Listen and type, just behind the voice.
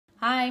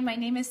Hi, my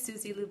name is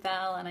Susie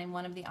Lubell, and I'm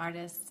one of the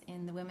artists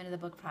in the Women of the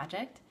Book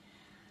project.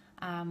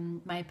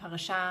 My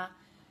parasha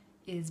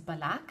is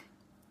Balak,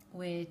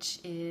 which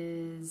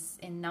is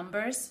in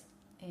Numbers,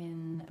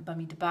 in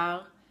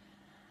Bamidbar.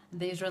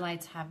 The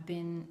Israelites have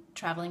been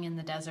traveling in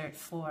the desert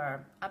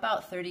for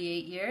about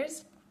 38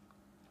 years.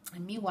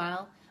 And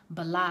meanwhile,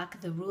 Balak,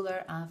 the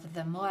ruler of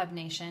the Moab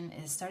nation,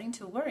 is starting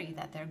to worry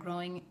that they're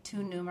growing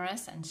too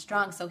numerous and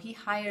strong. So he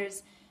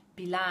hires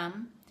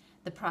Bilam,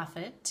 the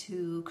prophet,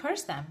 to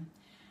curse them.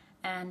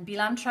 And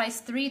Bilam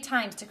tries 3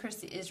 times to curse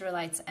the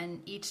Israelites,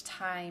 and each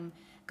time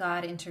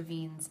God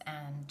intervenes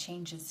and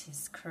changes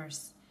his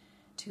curse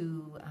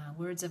to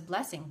words of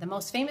blessing, the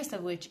most famous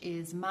of which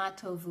is Ma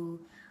tovu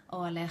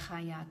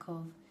oalecha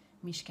Yaakov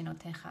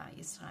mishkenotecha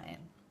Yisrael.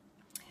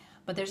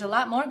 But there's a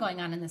lot more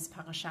going on in this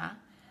parasha.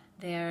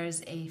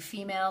 There's a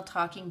female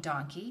talking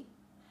donkey.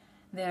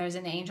 There's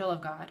an angel of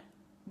God.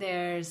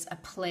 There's a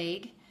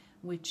plague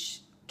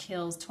which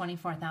kills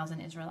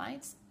 24,000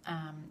 Israelites.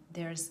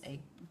 There's a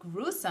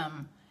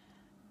gruesome,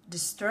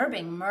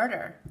 disturbing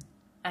murder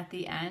at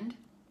the end.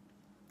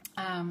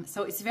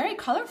 So it's very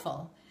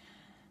colorful.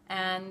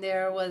 And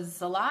there was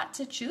a lot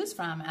to choose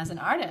from as an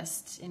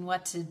artist in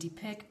what to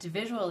depict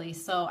visually.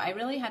 So I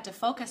really had to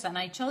focus, and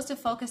I chose to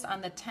focus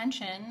on the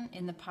tension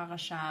in the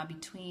parasha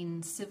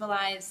between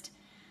civilized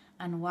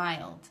and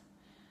wild,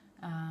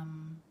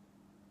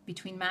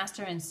 between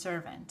master and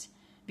servant,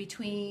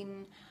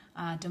 between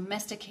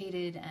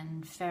domesticated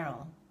and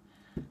feral,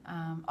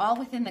 all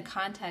within the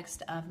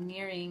context of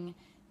nearing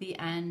the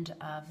end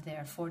of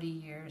their 40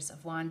 years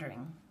of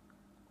wandering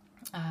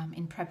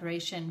in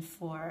preparation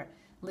for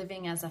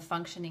living as a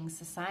functioning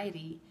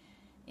society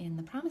in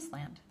the Promised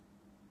Land.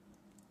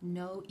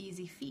 No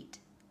easy feat.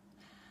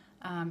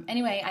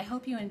 Anyway, I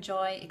hope you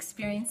enjoy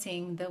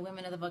experiencing the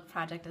Women of the Book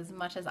project as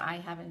much as I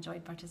have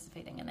enjoyed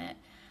participating in it.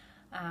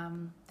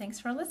 Thanks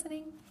for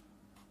listening.